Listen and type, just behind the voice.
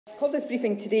I called this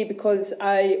briefing today because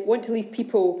I want to leave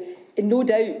people in no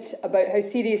doubt about how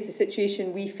serious the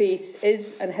situation we face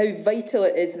is and how vital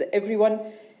it is that everyone,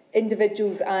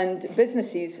 individuals and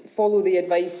businesses, follow the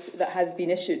advice that has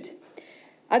been issued.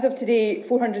 As of today,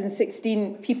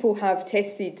 416 people have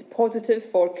tested positive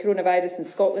for coronavirus in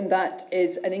Scotland. That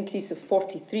is an increase of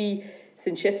 43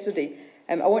 since yesterday.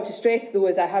 I want to stress, though,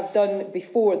 as I have done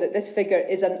before, that this figure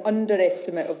is an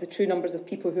underestimate of the true numbers of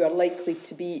people who are likely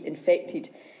to be infected.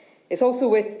 It's also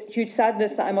with huge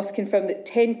sadness that I must confirm that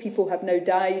 10 people have now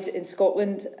died in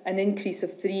Scotland, an increase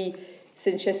of 3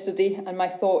 since yesterday, and my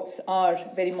thoughts are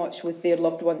very much with their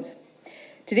loved ones.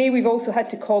 Today we've also had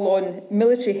to call on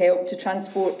military help to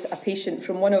transport a patient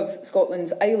from one of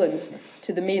Scotland's islands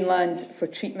to the mainland for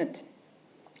treatment.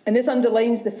 And this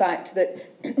underlines the fact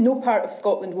that no part of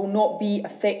Scotland will not be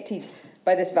affected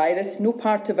by this virus. No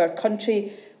part of our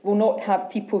country will not have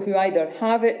people who either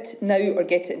have it now or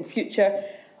get it in future.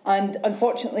 And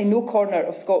unfortunately, no corner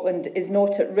of Scotland is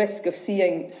not at risk of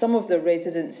seeing some of their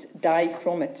residents die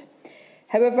from it.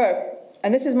 However,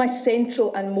 and this is my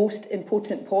central and most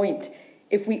important point,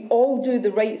 if we all do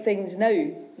the right things now,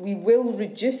 we will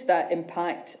reduce that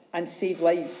impact and save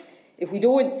lives. If we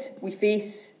don't, we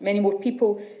face many more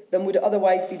people than would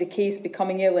otherwise be the case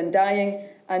becoming ill and dying,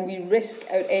 and we risk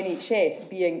our NHS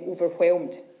being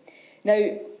overwhelmed.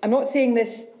 Now, I'm not saying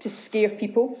this to scare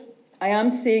people. I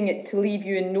am saying it to leave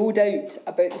you in no doubt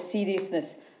about the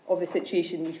seriousness of the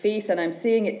situation we face, and I'm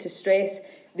saying it to stress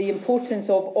the importance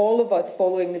of all of us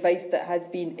following the advice that has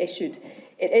been issued.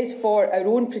 It is for our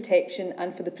own protection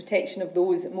and for the protection of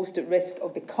those most at risk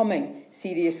of becoming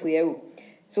seriously ill.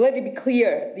 So let me be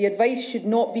clear, the advice should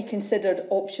not be considered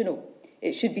optional.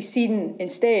 It should be seen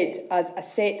instead as a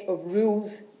set of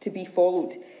rules to be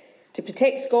followed. To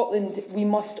protect Scotland, we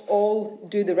must all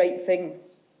do the right thing.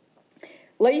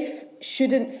 Life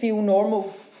shouldn't feel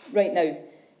normal right now.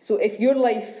 So if your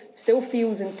life still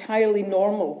feels entirely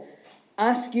normal,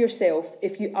 ask yourself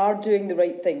if you are doing the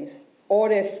right things,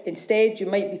 or if instead you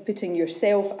might be putting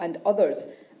yourself and others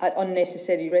at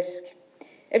unnecessary risk.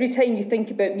 Every time you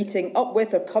think about meeting up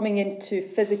with or coming into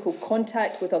physical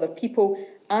contact with other people,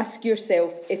 ask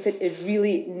yourself if it is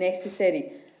really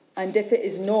necessary. And if it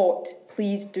is not,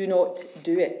 please do not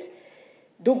do it.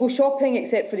 Don't go shopping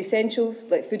except for essentials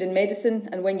like food and medicine,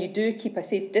 and when you do, keep a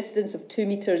safe distance of 2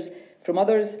 metres from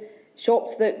others.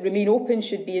 Shops that remain open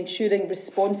should be ensuring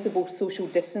responsible social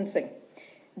distancing.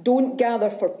 Don't gather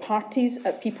for parties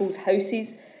at people's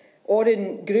houses or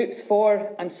in groups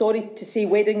for, I'm sorry to say,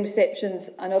 wedding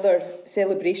receptions and other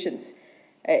celebrations.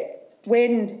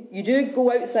 When you do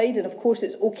go outside, and of course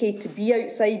it's okay to be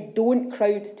outside, don't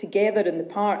crowd together in the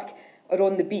park or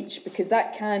on the beach, because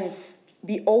that can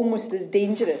be almost as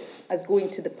dangerous as going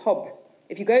to the pub.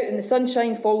 If you go out in the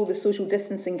sunshine, follow the social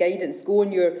distancing guidance. Go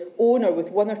on your own or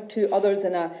with 1 or 2 others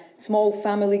in a small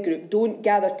family group. Don't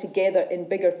gather together in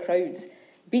bigger crowds.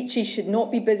 Beaches should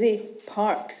not be busy.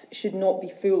 Parks should not be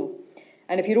full.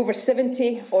 And if you're over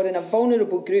 70 or in a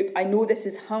vulnerable group, I know this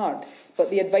is hard, but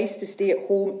the advice to stay at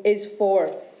home is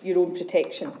for your own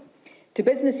protection. To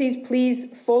businesses, please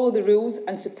follow the rules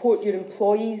and support your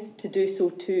employees to do so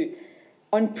too.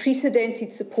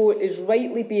 Unprecedented support is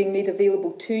rightly being made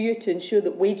available to you to ensure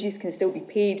that wages can still be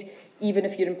paid even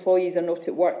if your employees are not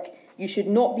at work. You should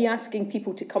not be asking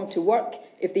people to come to work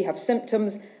if they have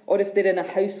symptoms or if they're in a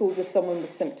household with someone with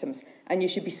symptoms. And you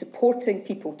should be supporting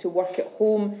people to work at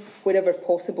home wherever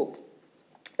possible.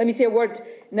 Let me say a word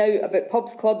now about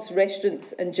pubs, clubs,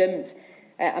 restaurants and gyms.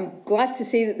 I'm glad to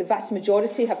say that the vast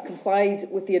majority have complied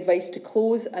with the advice to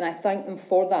close, and I thank them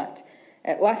for that.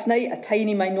 Last night, a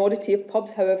tiny minority of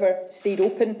pubs, however, stayed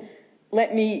open.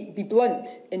 Let me be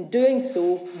blunt. In doing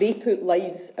so, they put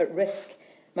lives at risk.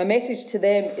 My message to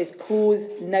them is close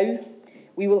now.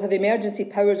 We will have emergency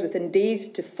powers within days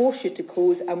to force you to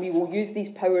close, and we will use these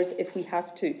powers if we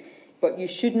have to. But you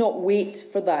should not wait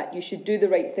for that. You should do the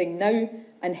right thing now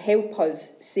and help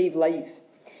us save lives.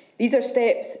 These are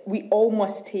steps we all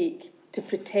must take to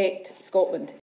protect Scotland.